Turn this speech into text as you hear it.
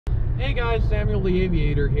Hey guys, Samuel the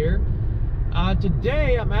Aviator here.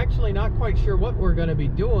 Today I'm actually not quite sure what we're going to be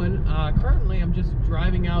doing. Currently I'm just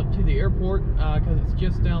driving out to the airport because it's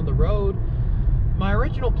just down the road. My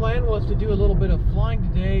original plan was to do a little bit of flying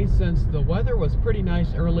today since the weather was pretty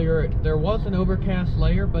nice earlier. There was an overcast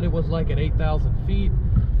layer, but it was like at 8,000 feet.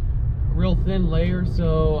 A real thin layer,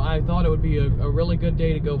 so I thought it would be a really good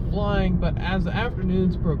day to go flying. But as the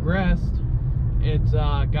afternoons progressed, it's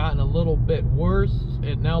gotten a little bit worse.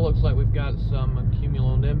 It now looks like we've got some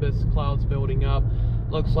cumulonimbus clouds building up.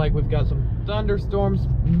 Looks like we've got some thunderstorms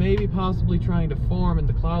maybe possibly trying to form, and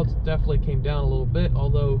the clouds definitely came down a little bit,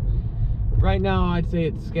 although right now I'd say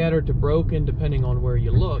it's scattered to broken depending on where you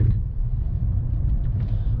look.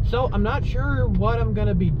 So I'm not sure what I'm going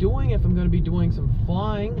to be doing, if I'm going to be doing some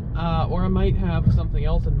flying, or I might have something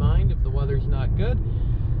else in mind if the weather's not good.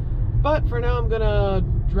 But for now I'm going to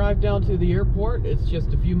drive down to the airport. It's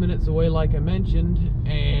just a few minutes away like I mentioned,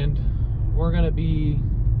 and we're going to be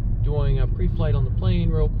doing a pre-flight on the plane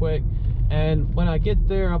real quick. And when I get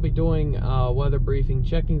there I'll be doing a weather briefing,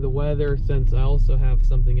 checking the weather, since I also have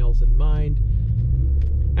something else in mind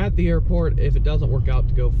at the airport if it doesn't work out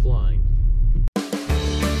to go flying.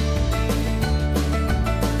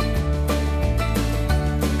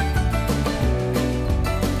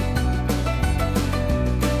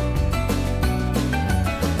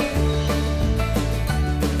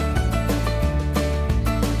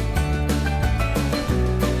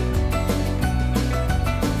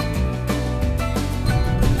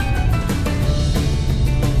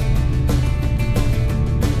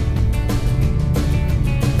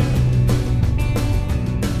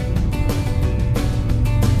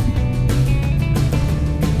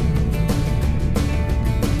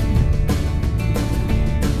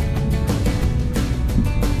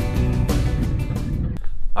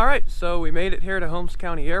 Alright, so we made it here to Holmes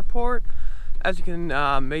County Airport. As you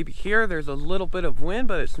can maybe hear, there's a little bit of wind,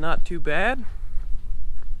 but it's not too bad.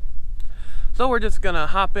 So we're just gonna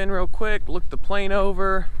hop in real quick, look the plane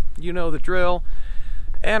over, you know the drill,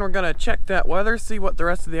 and we're gonna check that weather, see what the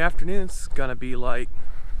rest of the afternoon's gonna be like.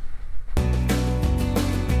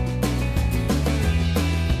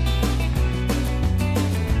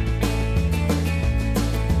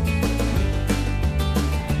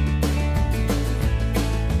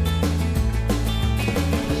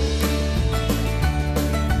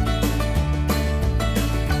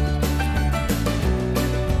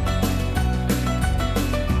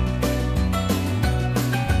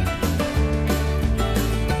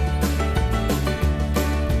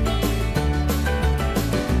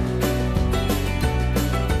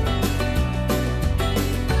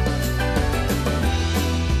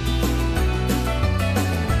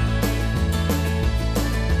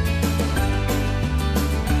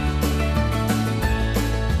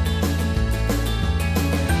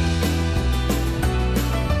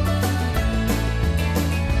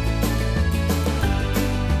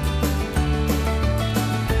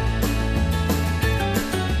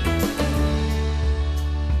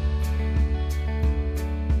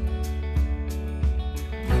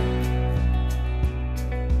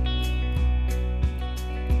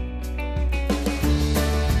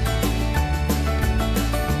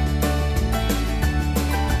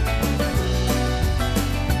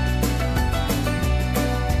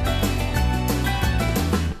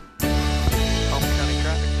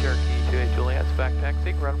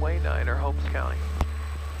 Taxi, runway 9 or Holmes County.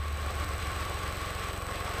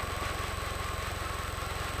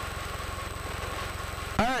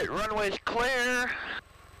 Alright, runway's clear.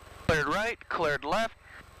 Cleared right, cleared left.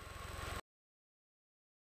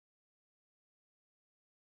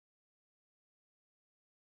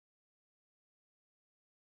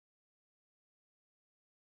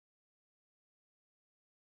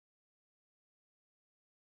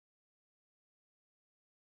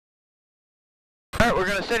 Alright, we're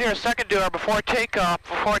going to sit here a second, do our before takeoff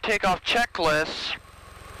checklist.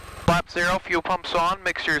 Flap 0, fuel pumps on,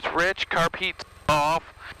 mixture's rich, carb heat's off.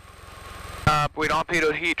 We don't have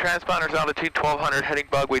pitot heat, transponders altitude 1200, heading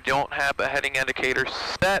bug, we don't have a heading indicator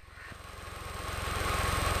set.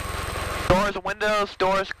 Doors and windows,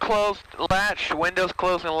 doors closed, latched, windows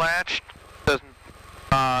closed and latched.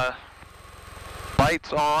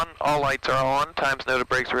 Lights on, all lights are on, times noted,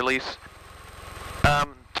 brakes release.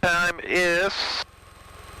 Time is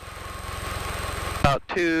about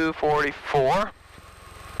 2:44.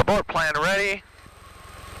 Abort plan ready.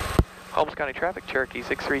 Holmes County traffic, Cherokee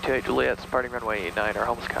 6328 Juliet, departing runway 89 or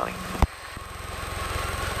Holmes County.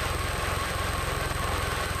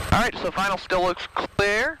 Alright, so final still looks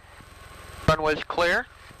clear. Runway's clear.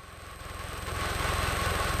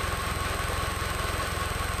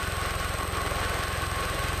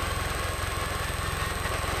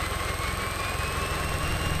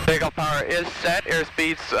 radar is set,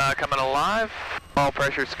 airspeed's coming alive, all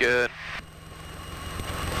pressure's good.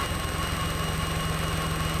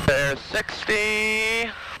 There's 60,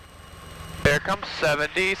 there comes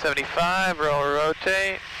 70, 75, roll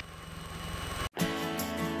rotate.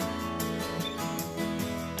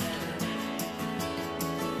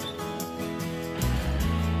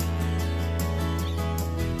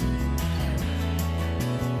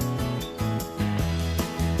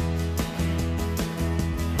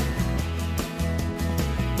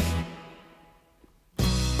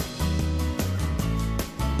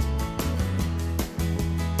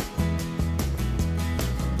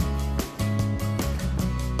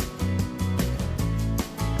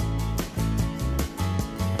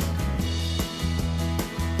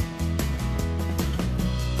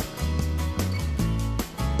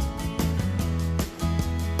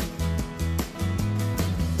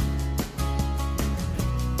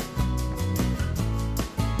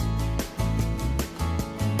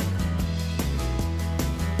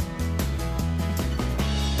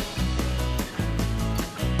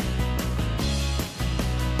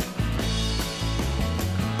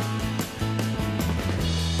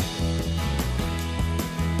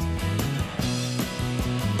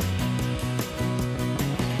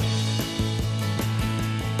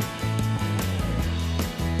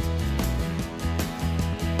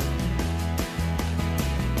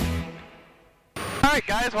 Alright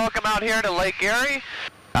guys, welcome out here to Lake Erie.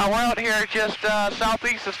 We're out here just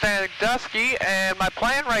southeast of Sandusky, and my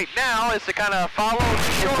plan right now is to kind of follow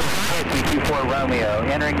the shore. 24 Romeo,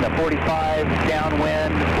 entering the 45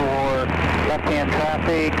 downwind for left-hand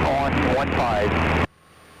traffic on 15.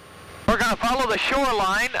 We're going to follow the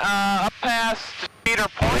shoreline up past Cedar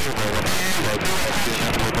Point.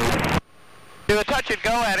 Do a touch and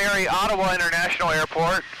go at Erie Ottawa International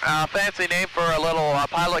Airport, fancy name for a little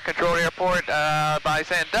pilot-controlled airport by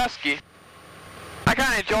Sandusky. I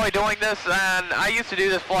kind of enjoy doing this, and I used to do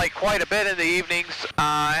this flight quite a bit in the evenings.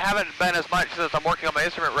 I haven't been as much since I'm working on my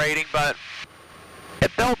instrument rating, but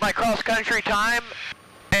it built my cross-country time,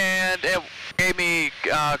 and it gave me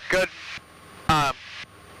good...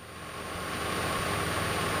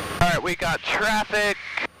 Alright, we got traffic.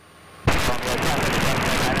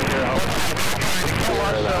 So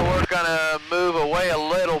we're gonna move away a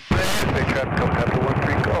little bit. Traffic coming up to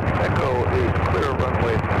 13 Golf Echo is clear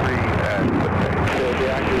runway 3 at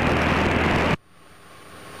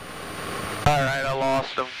Alright, I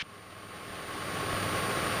lost them.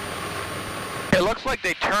 It looks like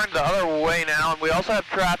they turned the other way now, and we also have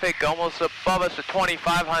traffic almost above us at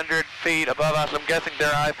 2,500 feet above us. I'm guessing they're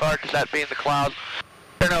IFR because that being the clouds.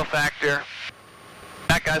 They're no factor.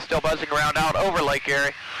 That guy's still buzzing around out over Lake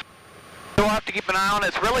Erie. So we'll have to keep an eye on it.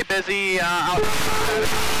 It's really busy out there.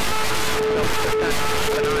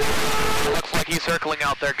 It looks like he's circling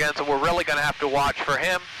out there again, so we're really going to have to watch for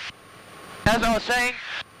him. As I was saying,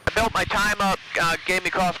 I built my time up, gave me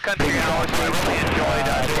cross-country hours, so I really enjoyed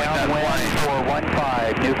doing that flight. For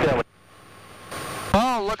 15, New Philly.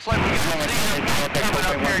 Well, looks like we can see coming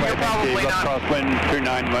up here. You're probably not... Crosswind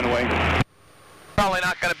 39 runway. Probably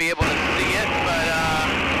not going to be able to see it, but...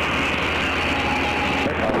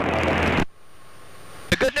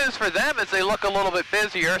 The good news for them is they look a little bit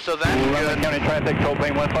busier, so that's good. County traffic, toll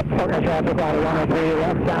plane 15. Okay, traffic, 103,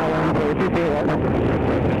 left downwind,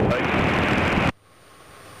 222.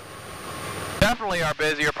 Definitely are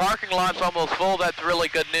busier. Parking lot's almost full. That's really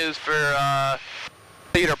good news for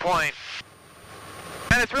Cedar Point.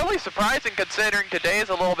 And it's really surprising considering today is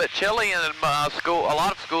a little bit chilly and a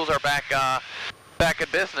lot of schools are back in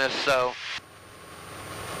business, so.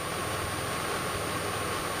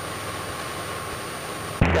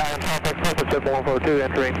 Galleon traffic, Pacific 142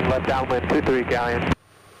 entering left downwind 23 Galleon.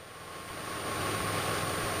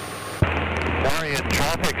 Marion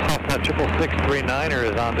traffic, Cessna 66639er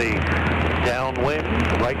is on the downwind,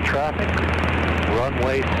 right traffic,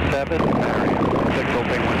 runway 7, Marion, 6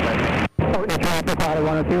 open 1 Okay, traffic,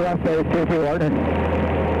 102, left base, 22 ordnance.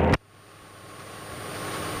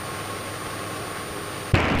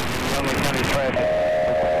 Runway County traffic.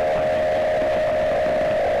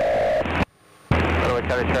 Runway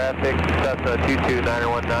County traffic, Cessna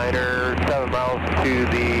 22919er, 7 miles to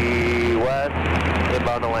the west,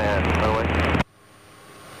 inbound to land, runway.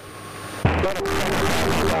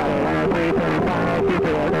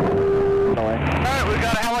 Alright, we've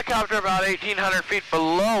got a helicopter about 1,800 feet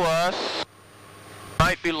below us.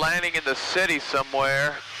 Might be landing in the city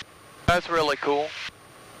somewhere. That's really cool.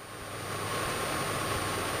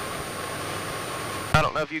 I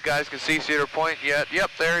don't know if you guys can see Cedar Point yet. Yep,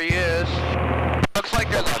 there he is. Looks like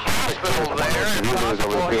there's a hospital there. It's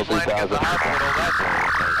possible he's landing at the hospital.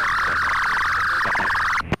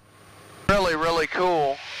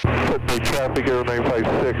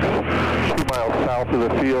 956, 2 miles south of the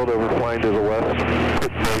field, overflying to the west.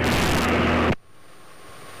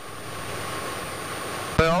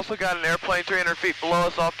 We also got an airplane 300 feet below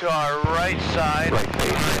us off to our right side.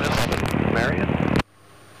 Marion.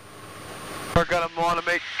 We're going to want to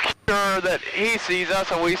make sure that he sees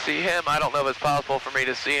us and we see him. I don't know if it's possible for me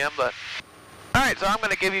to see him, but... Alright, so I'm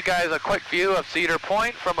going to give you guys a quick view of Cedar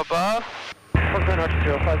Point from above.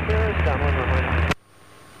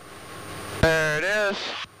 There it is.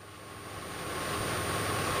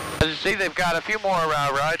 As you see, they've got a few more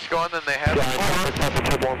rides going than they have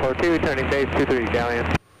before. 142, turning base 23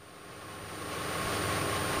 galleon.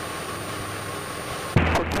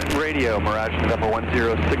 Radio, Mirage number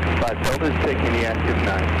 1065 Delta is taking the active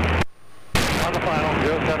 9. On the final,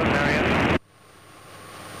 07 Marion.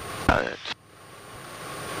 Alright.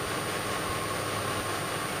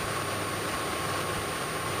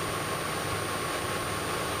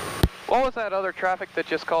 What was that other traffic that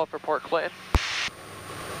just called for Port Clinton?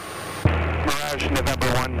 Mirage November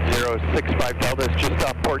 1065 Delta is just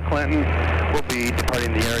off Port Clinton. We'll be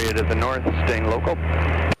departing the area to the north, staying local.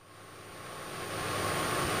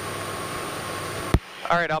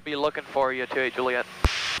 Alright, I'll be looking for you, 28 Juliet.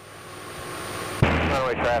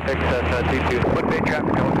 Runway traffic, Cessna 22. Foot-bay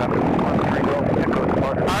traffic, helicopter 130.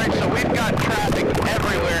 Alright, so we've got traffic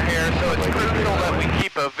everywhere here, so it's crucial that we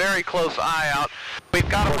keep a very close eye out. We've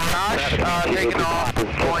got a Mirage taking off,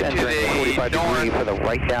 going to the north. For the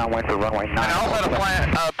right downwind for runway 9. And I also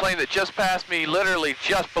had a plane that just passed me, literally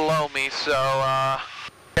just below me, so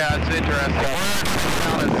yeah, it's interesting. We're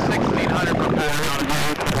down at 1600 per pattern.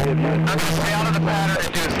 I'm going to stay out of the pattern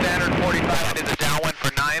and do a standard 45 into the downwind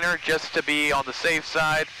for Niner, just to be on the safe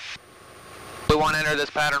side. We want to enter this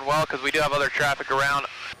pattern well, because we do have other traffic around.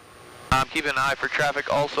 I'm keeping an eye for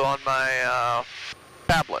traffic also on my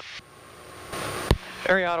tablet.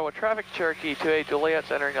 Area Ottawa traffic, Cherokee 28 Juliet's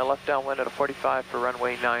entering a left downwind at a 45 for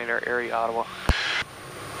runway 9er, Area Ottawa.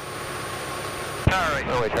 Alright,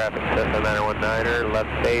 runway traffic, Cessna 919er,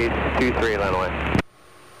 left base 23 Lanaway.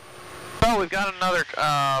 So we've got another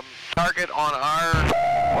target on our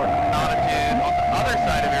altitude on the other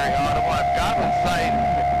side of Area Ottawa. I've got them in sight,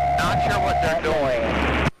 not sure what they're doing.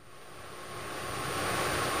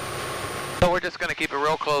 So we're just going to keep a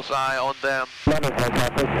real close eye on them. London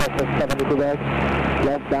traffic, Cessna 72 back,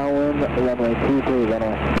 left downwind, runway 23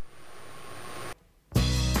 runway.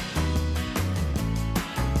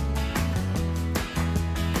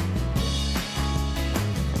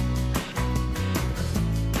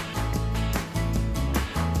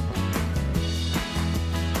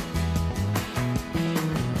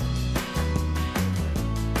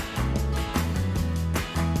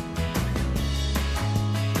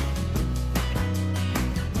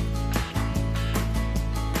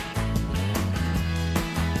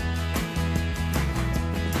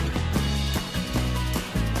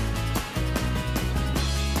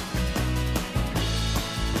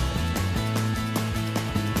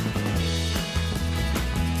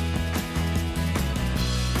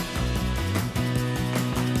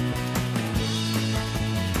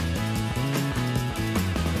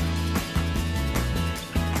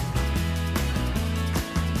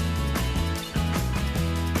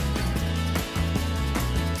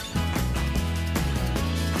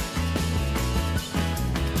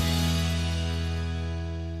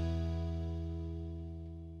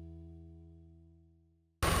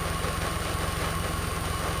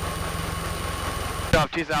 Off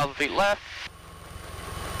 2,000 feet left.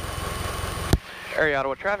 Area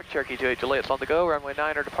Ottawa traffic, Cherokee 28 Juliet's on the go, runway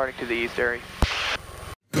 9er departing to the east area.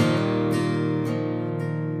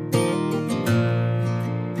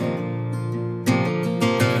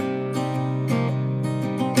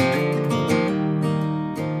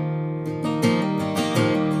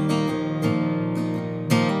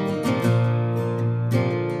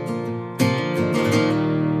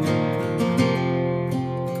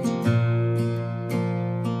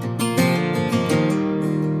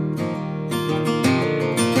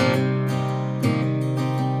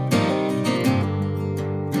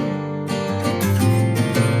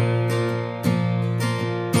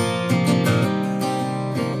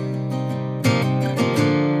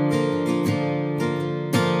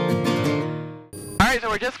 So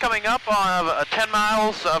we're just coming up on 10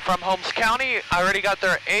 miles from Holmes County. I already got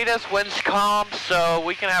their ATIS winds calm, so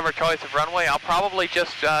we can have our choice of runway. I'll probably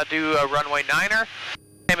just do a runway 9er.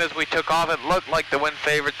 Same as we took off, it looked like the wind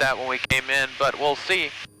favored that when we came in, but we'll see.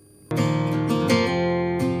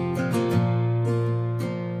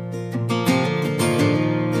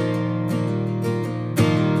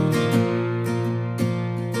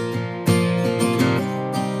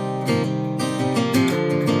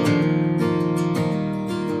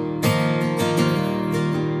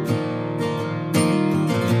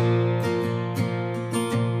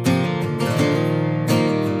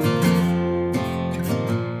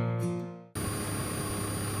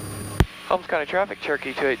 Holmes County traffic,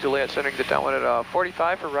 Cherokee 28 Juliet, centering the downwind at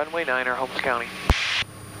 45 for runway 9er, Holmes County.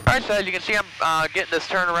 Alright, so as you can see, I'm getting this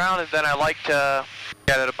turn around, and then I like to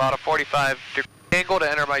get at about a 45-degree angle to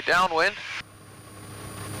enter my downwind.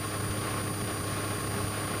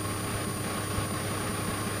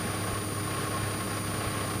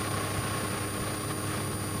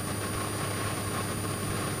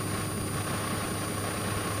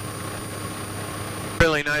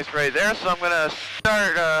 Really nice right there, so I'm going to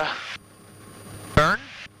start turn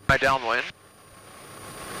my downwind.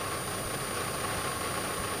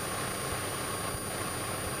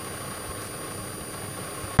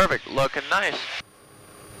 Perfect, looking nice.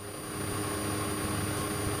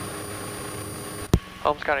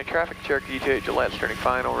 Holmes County traffic, Cherokee 28 Gillette, turning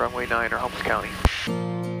final, runway 9 or Holmes County.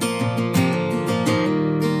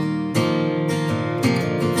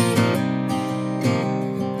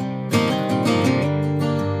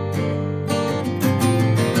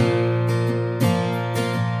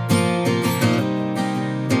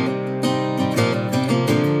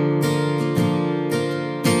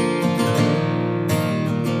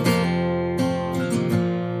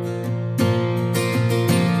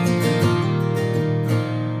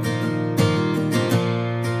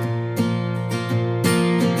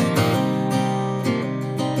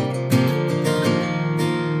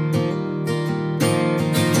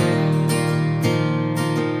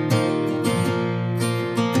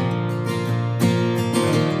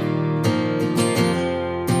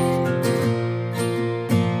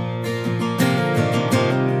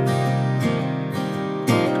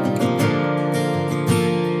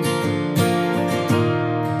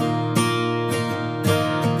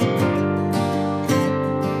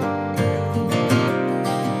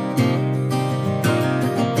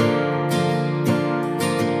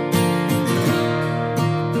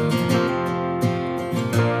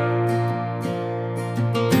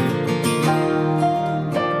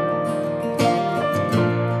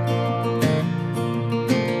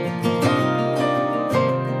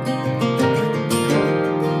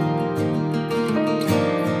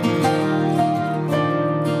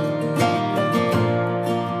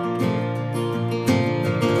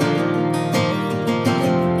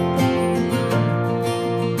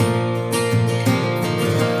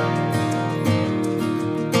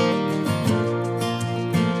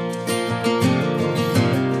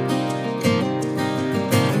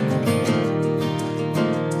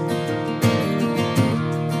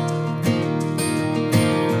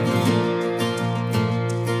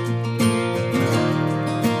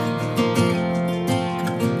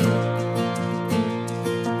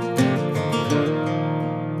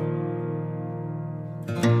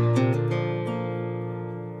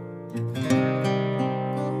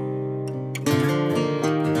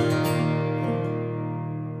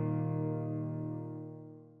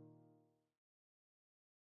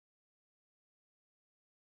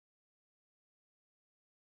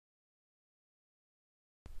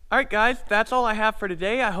 Alright guys, that's all I have for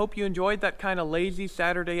today. I hope you enjoyed that kind of lazy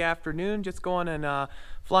Saturday afternoon, just going and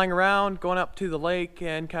flying around, going up to the lake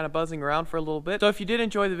and kind of buzzing around for a little bit. So if you did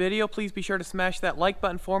enjoy the video, please be sure to smash that like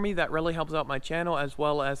button for me. That really helps out my channel, as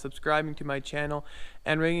well as subscribing to my channel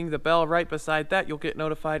and ringing the bell right beside that. You'll get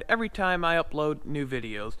notified every time I upload new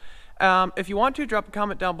videos. If you want to, drop a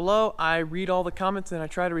comment down below. I read all the comments and I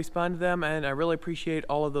try to respond to them, and I really appreciate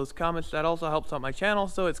all of those comments. That also helps out my channel,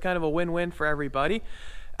 so it's kind of a win-win for everybody.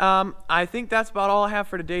 I think that's about all I have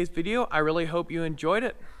for today's video. I really hope you enjoyed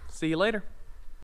it. See you later.